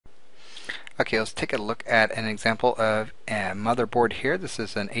Okay, let's take a look at an example of a motherboard here. This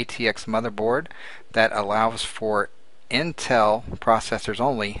is an ATX motherboard that allows for Intel processors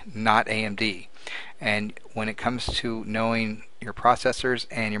only, not AMD. And when it comes to knowing your processors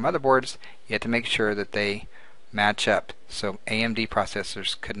and your motherboards, you have to make sure that they match up. So AMD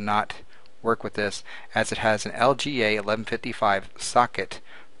processors could not work with this, as it has an LGA 1155 socket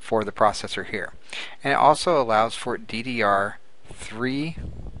for the processor here. And it also allows for DDR3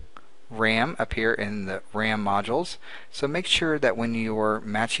 RAM up here in the RAM modules. So make sure that when you're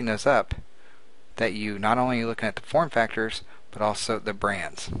matching those up, that you not only looking at the form factors, but also the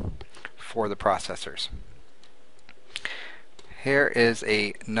brands for the processors. Here is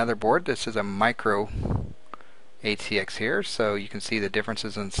another board. This is a micro ATX here, so you can see the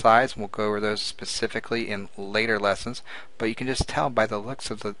differences in size. We'll go over those specifically in later lessons, but you can just tell by the looks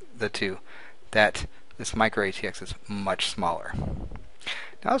of the two that this micro ATX is much smaller.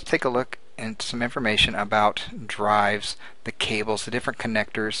 Now let's take a look at some information about drives, the cables, the different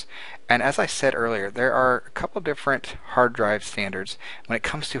connectors. And as I said earlier, there are a couple different hard drive standards. When it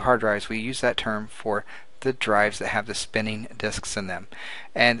comes to hard drives, we use that term for the drives that have the spinning disks in them.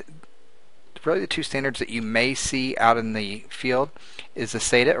 And really the two standards that you may see out in the field is the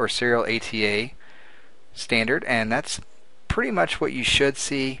SATA or serial ATA standard, and that's pretty much what you should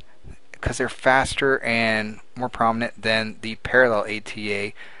see, because they're faster and more prominent than the parallel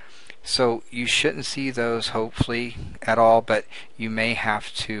ATA. So you shouldn't see those hopefully at all, but you may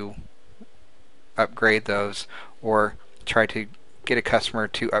have to upgrade those or try to get a customer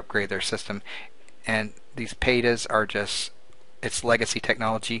to upgrade their system. And these PETAs are just, it's legacy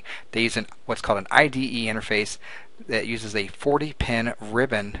technology. They use what's called an IDE interface that uses a 40-pin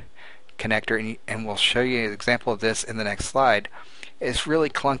ribbon connector, and we'll show you an example of this in the next slide. It's really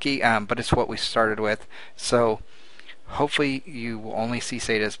clunky, but it's what we started with. So hopefully you will only see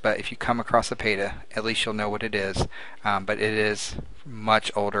SATAs, but if you come across a PETA, at least you'll know what it is. But it is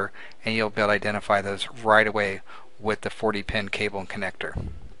much older, and you'll be able to identify those right away with the 40-pin cable and connector.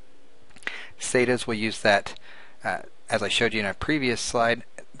 SATAs will use that, as I showed you in a previous slide,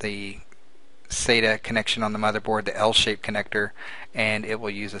 the SATA connection on the motherboard, the L-shaped connector, and it will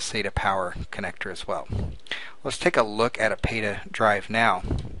use a SATA power connector as well. Let's take a look at a PETA drive now.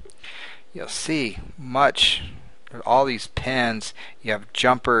 You'll see all these pins. You have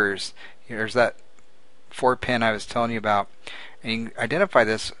jumpers. There's that 4-pin I was telling you about. And you can identify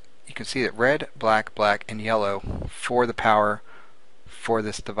this. You can see that red, black, black, and yellow for the power for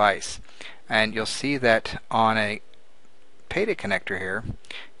this device. And you'll see that on a PETA connector here,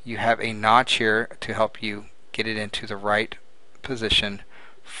 you have a notch here to help you get it into the right position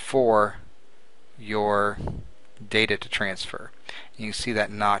for your data to transfer. And you can see that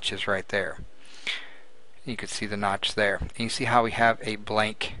notch is right there. You can see the notch there. And you see how we have a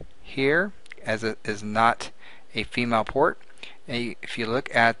blank here, as it is not a female port. And if you look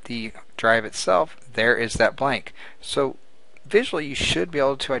at the drive itself, there is that blank. So visually you should be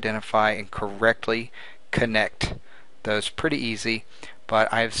able to identify and correctly connect those pretty easy,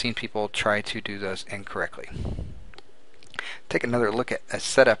 but I've seen people try to do those incorrectly. Take another look at a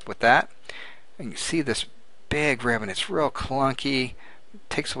setup with that, and you see this big ribbon. It's real clunky. It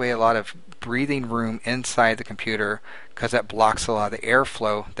takes away a lot of breathing room inside the computer because that blocks a lot of the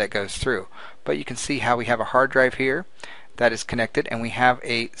airflow that goes through. But you can see how we have a hard drive here that is connected, and we have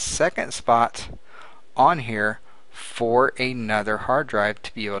a second spot on here for another hard drive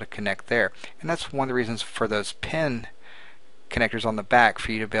to be able to connect there. And that's one of the reasons for those pin connectors on the back,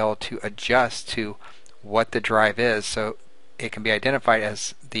 for you to be able to adjust to what the drive is, so it can be identified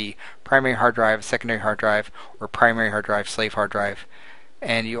as the primary hard drive, secondary hard drive, or primary hard drive, slave hard drive.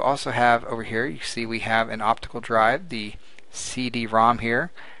 And you also have over here, you see we have an optical drive. The CD-ROM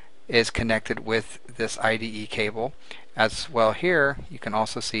here is connected with this IDE cable. As well here, you can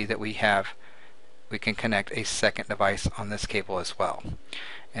also see that we can connect a second device on this cable as well,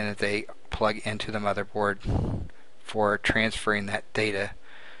 and that they plug into the motherboard for transferring that data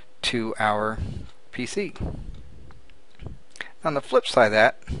to our PC. On the flip side of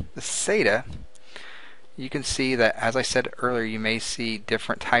that, the SATA, you can see that, as I said earlier, you may see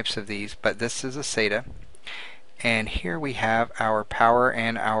different types of these, but this is a SATA, and here we have our power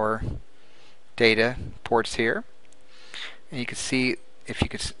and our data ports here. And you can see, if you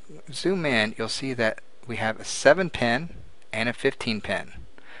could zoom in, you'll see that we have a 7-pin and a 15-pin.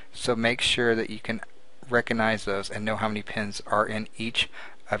 So make sure that you can recognize those and know how many pins are in each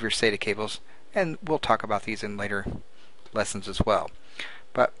of your SATA cables, and we'll talk about these in later lessons as well.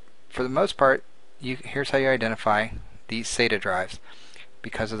 But for the most part, here's how you identify these SATA drives,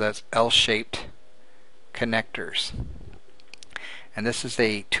 because of those L-shaped connectors. And this is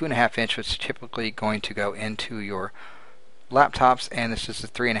a 2.5 inch, which is typically going to go into your laptops, and this is a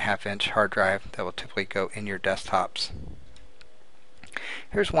 3.5 inch hard drive that will typically go in your desktops.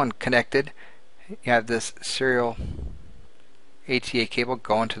 Here's one connected. You have this serial ATA cable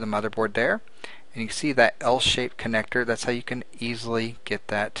going to the motherboard there, and you can see that L-shaped connector. That's how you can easily get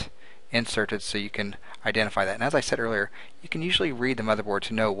that inserted, so you can identify that. And as I said earlier, you can usually read the motherboard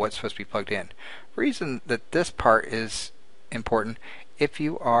to know what's supposed to be plugged in. The reason that this part is important, if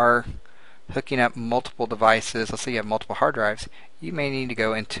you are hooking up multiple devices, let's say you have multiple hard drives, you may need to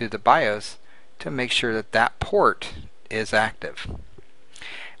go into the BIOS to make sure that that port is active.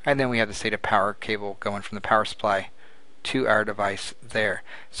 And then we have the SATA power cable going from the power supply to our device there.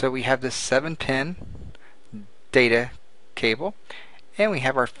 So we have this 7-pin data cable, and we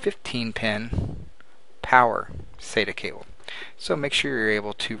have our 15-pin power SATA cable. So make sure you're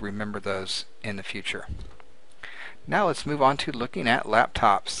able to remember those in the future. Now let's move on to looking at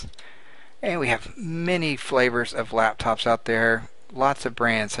laptops. And we have many flavors of laptops out there, lots of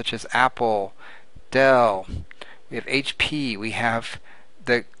brands such as Apple, Dell, we have HP, we have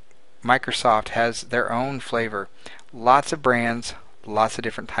the Microsoft has their own flavor. Lots of brands, lots of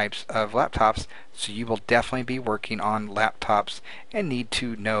different types of laptops, so you will definitely be working on laptops and need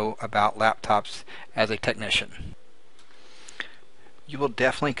to know about laptops as a technician. You will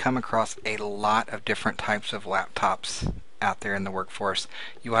definitely come across a lot of different types of laptops out there in the workforce.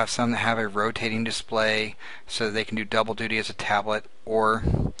 You'll have some that have a rotating display so that they can do double duty as a tablet or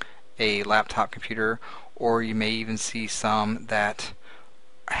a laptop computer, or you may even see some that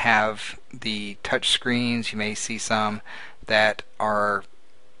have the touch screens. You may see some that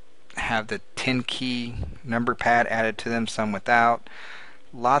have the 10 key number pad added to them, some without.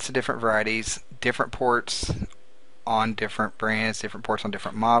 Lots of different varieties, different ports on different brands, different ports on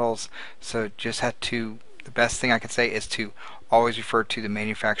different models. So just the best thing I can say is to always refer to the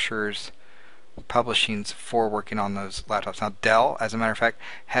manufacturer's publishings for working on those laptops. Now Dell, as a matter of fact,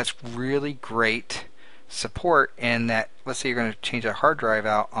 has really great support in that, let's say you're going to change a hard drive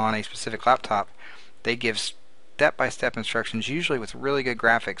out on a specific laptop, they give step-by-step instructions, usually with really good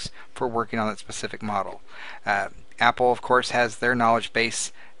graphics, for working on that specific model. Apple, of course, has their knowledge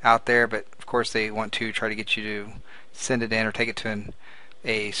base out there, but of course they want to try to get you to send it in or take it to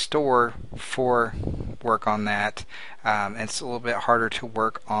a store for work on that. And it's a little bit harder to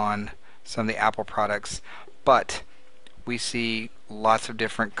work on some of the Apple products, but we see lots of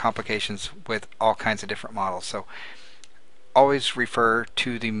different complications with all kinds of different models. So always refer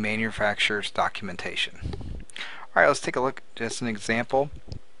to the manufacturer's documentation. Alright, let's take a look at just an example.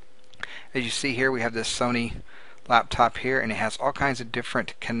 As you see here, we have this Sony laptop here, and it has all kinds of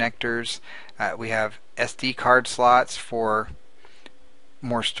different connectors. We have SD card slots for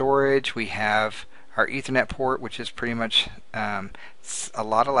more storage. We have our Ethernet port, which is pretty much a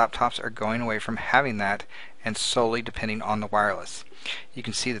lot of laptops are going away from having that and solely depending on the wireless. You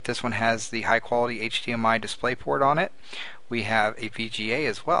can see that this one has the high quality HDMI display port on it. We have a VGA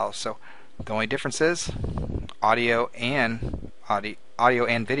as well. So the only difference is audio and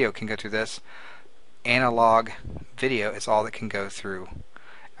video can go through this. Analog video is all that can go through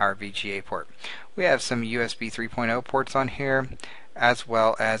our VGA port. We have some USB 3.0 ports on here, as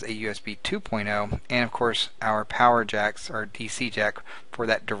well as a USB 2.0, and of course our power jacks, our DC jack for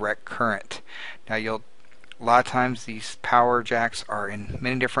that direct current. Now a lot of times these power jacks are in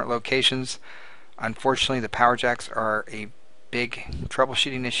many different locations. Unfortunately, the power jacks are a big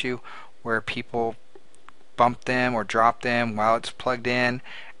troubleshooting issue where people bump them or drop them while it's plugged in,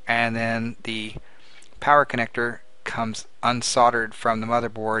 and then the power connector comes unsoldered from the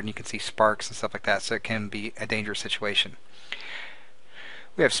motherboard, and you can see sparks and stuff like that, so it can be a dangerous situation.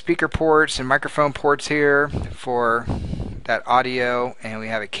 We have speaker ports and microphone ports here for that audio, and we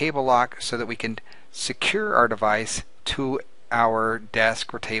have a cable lock so that we can secure our device to our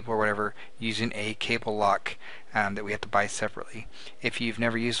desk or table or whatever using a cable lock that we have to buy separately. If you've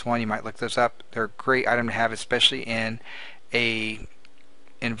never used one, you might look those up. They're a great item to have, especially in a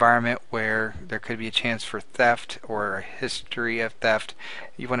environment where there could be a chance for theft or a history of theft.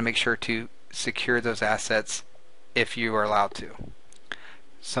 You want to make sure to secure those assets if you are allowed to.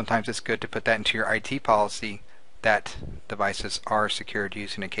 Sometimes it's good to put that into your IT policy that devices are secured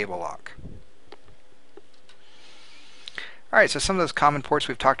using a cable lock. Alright, so some of those common ports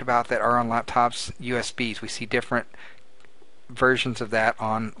we've talked about that are on laptops, USBs. We see different versions of that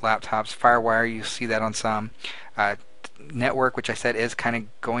on laptops. FireWire, you see that on some. Network, which I said is kind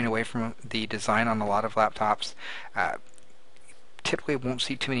of going away from the design on a lot of laptops. Typically won't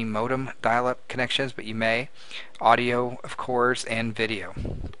see too many modem dial-up connections, but you may. Audio, of course, and video.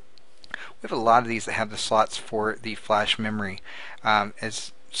 We have a lot of these that have the slots for the flash memory,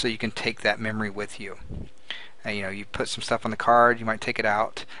 so you can take that memory with you. You put some stuff on the card, you might take it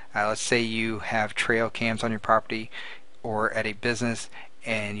out. Let's say you have trail cams on your property or at a business,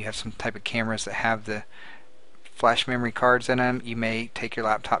 and you have some type of cameras that have the flash memory cards in them. You may take your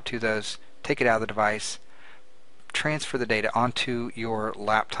laptop to those, take it out of the device, transfer the data onto your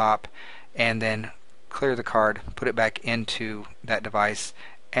laptop, and then clear the card, put it back into that device,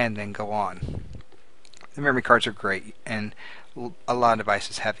 and then go on. The memory cards are great, and a lot of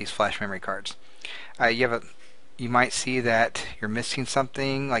devices have these flash memory cards. You might see that you're missing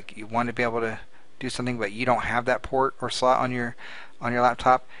something, like you want to be able to do something, but you don't have that port or slot on your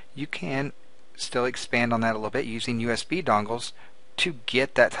laptop. You can still expand on that a little bit using USB dongles to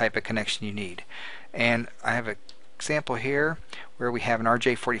get that type of connection you need. And I have an example here where we have an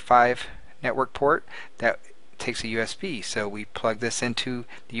RJ45 network port that takes a USB. So we plug this into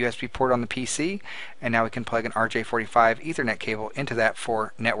the USB port on the PC, and now we can plug an RJ45 Ethernet cable into that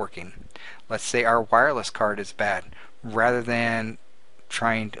for networking. Let's say our wireless card is bad. Rather than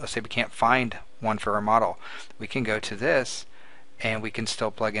let's say we can't find one for our model, we can go to this and we can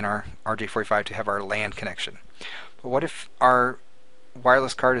still plug in our RJ45 to have our LAN connection. But what if our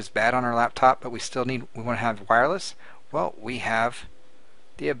wireless card is bad on our laptop, but we want to have wireless? Well, we have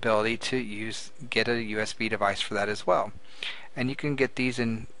the ability to get a USB device for that as well. And you can get these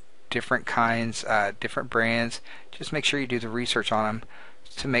in different kinds, different brands. Just make sure you do the research on them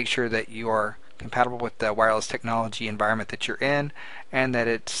to make sure that you are compatible with the wireless technology environment that you're in, and that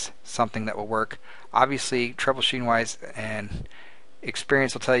it's something that will work. Obviously, troubleshooting wise and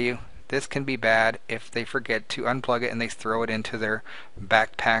experience will tell you this can be bad if they forget to unplug it and they throw it into their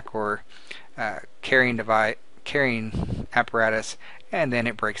backpack or carrying apparatus, and then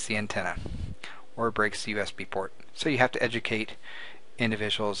it breaks the antenna or breaks the USB port. So you have to educate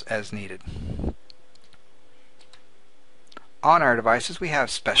individuals as needed. On our devices, we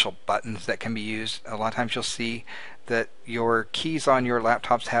have special buttons that can be used. A lot of times you'll see that your keys on your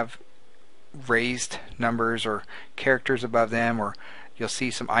laptops have raised numbers or characters above them, or you'll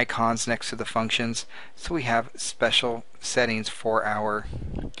see some icons next to the functions. So we have special settings for our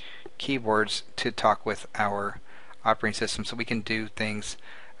keyboards to talk with our operating system, so we can do things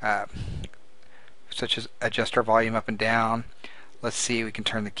such as adjust our volume up and down. Let's see, we can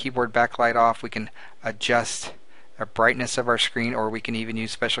turn the keyboard backlight off, we can adjust the brightness of our screen, or we can even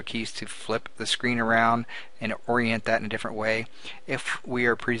use special keys to flip the screen around and orient that in a different way. If we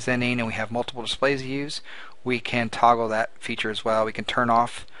are presenting and we have multiple displays to use, we can toggle that feature as well. We can turn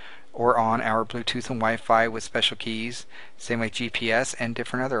off or on our Bluetooth and Wi-Fi with special keys, same with GPS and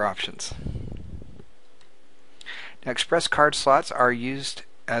different other options. Now, ExpressCard slots are used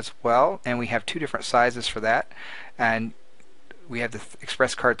as well, and we have two different sizes for that. And we have the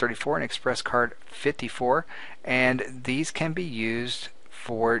ExpressCard 34 and ExpressCard 54, and these can be used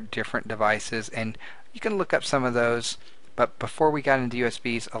for different devices, and you can look up some of those. But before we got into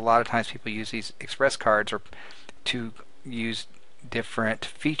USBs, a lot of times people use these Express cards or to use different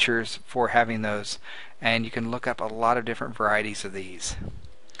features for having those, and you can look up a lot of different varieties of these.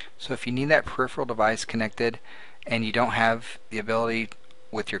 So if you need that peripheral device connected and you don't have the ability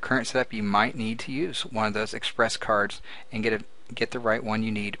with your current setup, you might need to use one of those Express cards and get the right one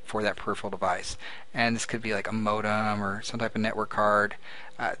you need for that peripheral device. And this could be like a modem or some type of network card.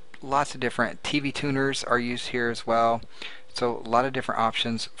 Lots of different TV tuners are used here as well. So a lot of different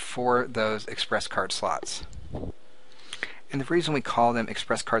options for those ExpressCard slots. And the reason we call them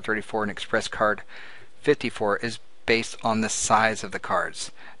ExpressCard 34 and ExpressCard 54 is based on the size of the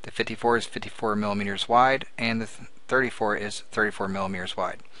cards. The 54 is 54 millimeters wide, and the 34 is 34 millimeters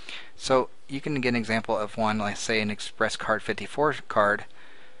wide. So you can get an example of one, like say an ExpressCard 54 card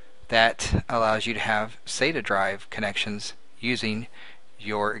that allows you to have SATA drive connections using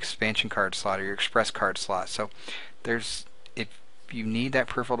your expansion card slot or your ExpressCard slot. So if you need that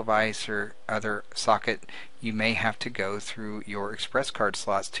peripheral device or other socket, you may have to go through your ExpressCard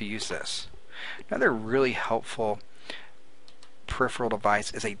slots to use this. Another really helpful peripheral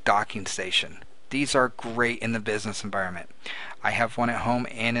device is a docking station. These are great in the business environment. I have one at home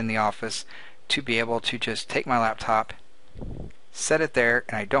and in the office to be able to just take my laptop, set it there,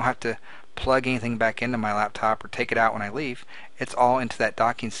 and I don't have to plug anything back into my laptop or take it out when I leave. It's all into that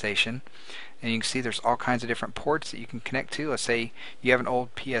docking station. And you can see there's all kinds of different ports that you can connect to. Let's say you have an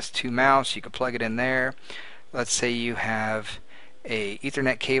old PS2 mouse, you can plug it in there. Let's say you have a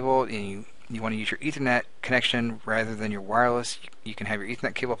Ethernet cable and you want to use your Ethernet connection rather than your wireless. You can have your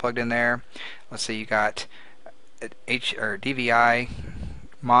Ethernet cable plugged in there. Let's say you got DVI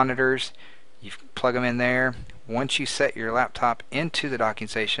monitors. You plug them in there. Once you set your laptop into the docking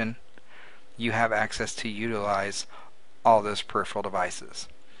station, you have access to utilize all those peripheral devices,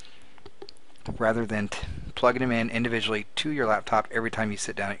 rather than plugging them in individually to your laptop every time you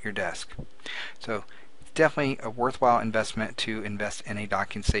sit down at your desk. So it's definitely a worthwhile investment to invest in a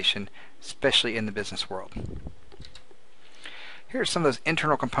docking station, especially in the business world. Here are some of those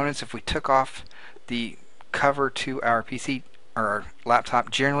internal components. If we took off the cover to our PC or our laptop,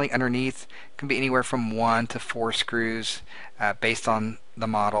 generally underneath can be anywhere from 1 to 4 screws based on the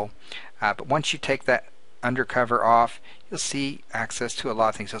model. But once you take that undercover off, you'll see access to a lot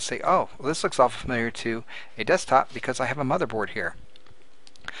of things. You'll say, oh, well, this looks awful familiar to a desktop because I have a motherboard here.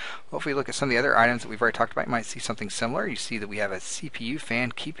 Well, if we look at some of the other items that we've already talked about, you might see something similar. You see that we have a CPU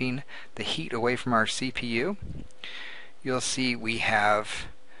fan keeping the heat away from our CPU. You'll see we have,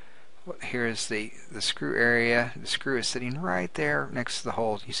 here's the screw area. The screw is sitting right there next to the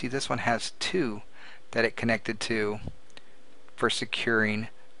hole. You see this one has 2 that it connected to for securing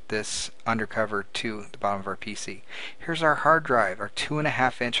this undercover to the bottom of our PC. Here's our hard drive. Our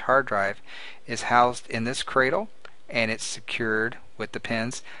 2.5-inch hard drive is housed in this cradle, and it's secured with the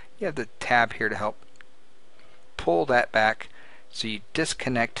pins. You have the tab here to help pull that back so you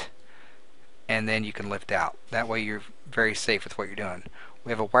disconnect and then you can lift out. That way you're very safe with what you're doing.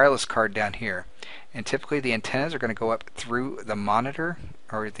 We have a wireless card down here, and typically the antennas are going to go up through the monitor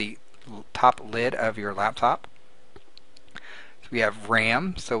or the top lid of your laptop. So we have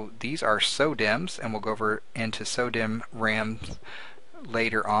RAM, so these are SODIMMs, and we'll go over into SODIMM RAMs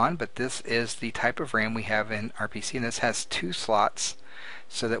later on, but this is the type of RAM we have in our PC, and this has 2 slots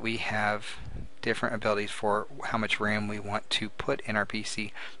so that we have different abilities for how much RAM we want to put in our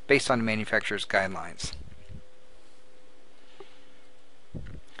PC based on the manufacturer's guidelines.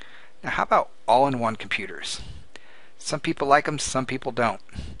 Now, how about all-in-one computers? Some people like them, some people don't.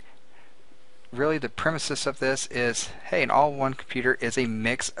 Really, the premises of this is, hey, an all-in-one computer is a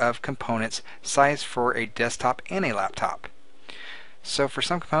mix of components sized for a desktop and a laptop. So for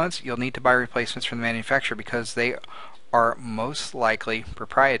some components, you'll need to buy replacements from the manufacturer because they are most likely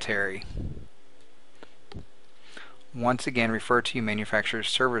proprietary. Once again, refer to your manufacturer's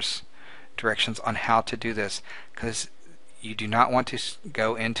service directions on how to do this, because you do not want to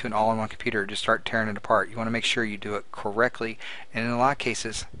go into an all-in-one computer and just start tearing it apart. You want to make sure you do it correctly, and in a lot of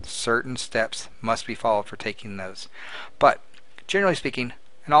cases, certain steps must be followed for taking those. But generally speaking,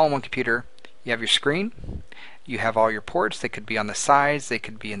 an all-in-one computer, you have your screen, you have all your ports. They could be on the sides, they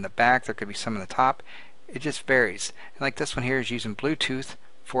could be in the back, there could be some on the top. It just varies. And like this one here is using Bluetooth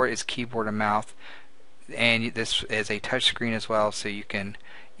for its keyboard and mouse, and this is a touch screen as well, so you can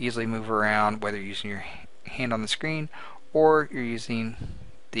easily move around whether you're using your hand on the screen or you're using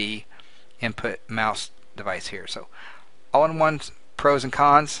the input mouse device here. So all-in-one pros and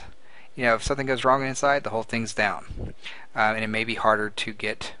cons. You know, if something goes wrong inside, the whole thing's down, and it may be harder to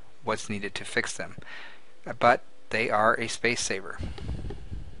get what's needed to fix them, but they are a space saver.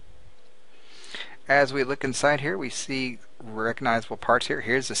 As we look inside here, we see recognizable parts here.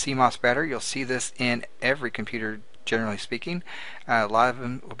 Here's the CMOS battery. You'll see this in every computer, generally speaking. A lot of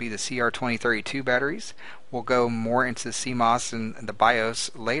them will be the CR2032 batteries. We'll go more into the CMOS and the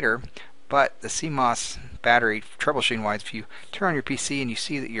BIOS later, but the CMOS battery, troubleshooting wise, if you turn on your PC and you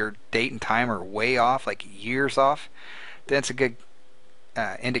see that your date and time are way off, like years off, then it's a good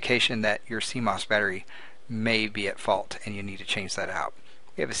indication that your CMOS battery may be at fault and you need to change that out.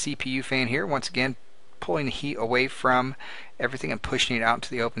 We have a CPU fan here, once again pulling the heat away from everything and pushing it out into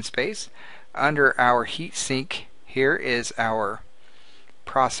the open space. Under our heat sink here is our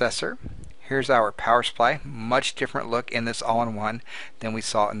processor. Here's our power supply. Much different look in this all-in-one than we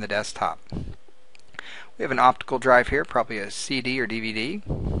saw in the desktop. We have an optical drive here, probably a CD or DVD.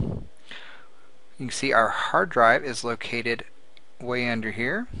 You can see our hard drive is located way under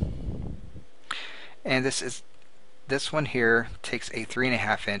here, and this one here takes a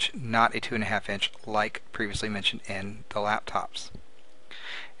 3.5-inch, not a 2.5-inch like previously mentioned in the laptops.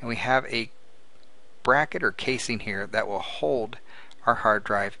 And we have a bracket or casing here that will hold our hard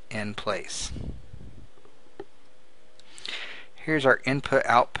drive in place. Here's our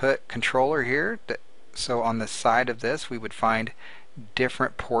input-output controller here. So on the side of this we would find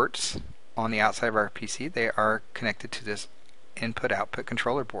different ports on the outside of our PC. They are connected to this input-output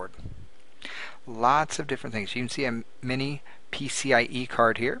controller board. Lots of different things. You can see a mini PCIe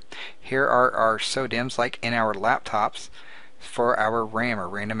card here. Here are our SODIMMs like in our laptops for our RAM or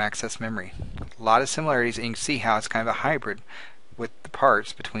random access memory. A lot of similarities, and you can see how it's kind of a hybrid with the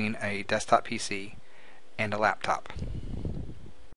parts between a desktop PC and a laptop.